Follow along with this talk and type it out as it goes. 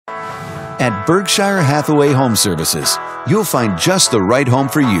At Berkshire Hathaway Home Services, you'll find just the right home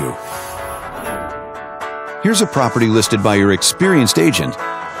for you. Here's a property listed by your experienced agent.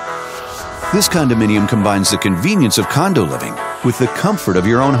 This condominium combines the convenience of condo living with the comfort of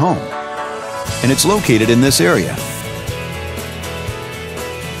your own home. And it's located in this area.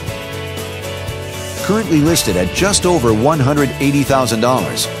 Currently listed at just over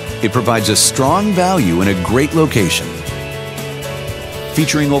 $180,000, it provides a strong value in a great location.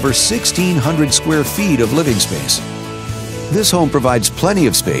 Featuring over 1,600 square feet of living space, this home provides plenty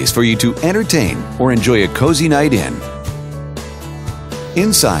of space for you to entertain or enjoy a cozy night in.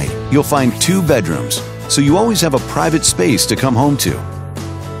 Inside, you'll find 2 bedrooms, so you always have a private space to come home to,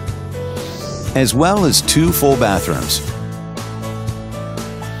 as well as 2 full bathrooms.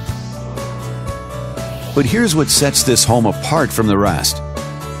 But here's what sets this home apart from the rest.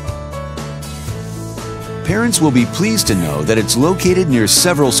 Parents will be pleased to know that it's located near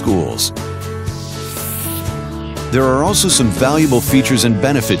several schools. There are also some valuable features and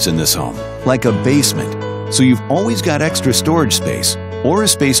benefits in this home, like a basement, so you've always got extra storage space or a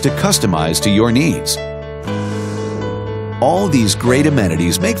space to customize to your needs. All these great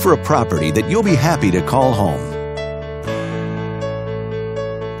amenities make for a property that you'll be happy to call home.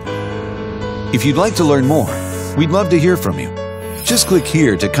 If you'd like to learn more, we'd love to hear from you. Just click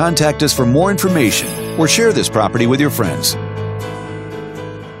here to contact us for more information or share this property with your friends.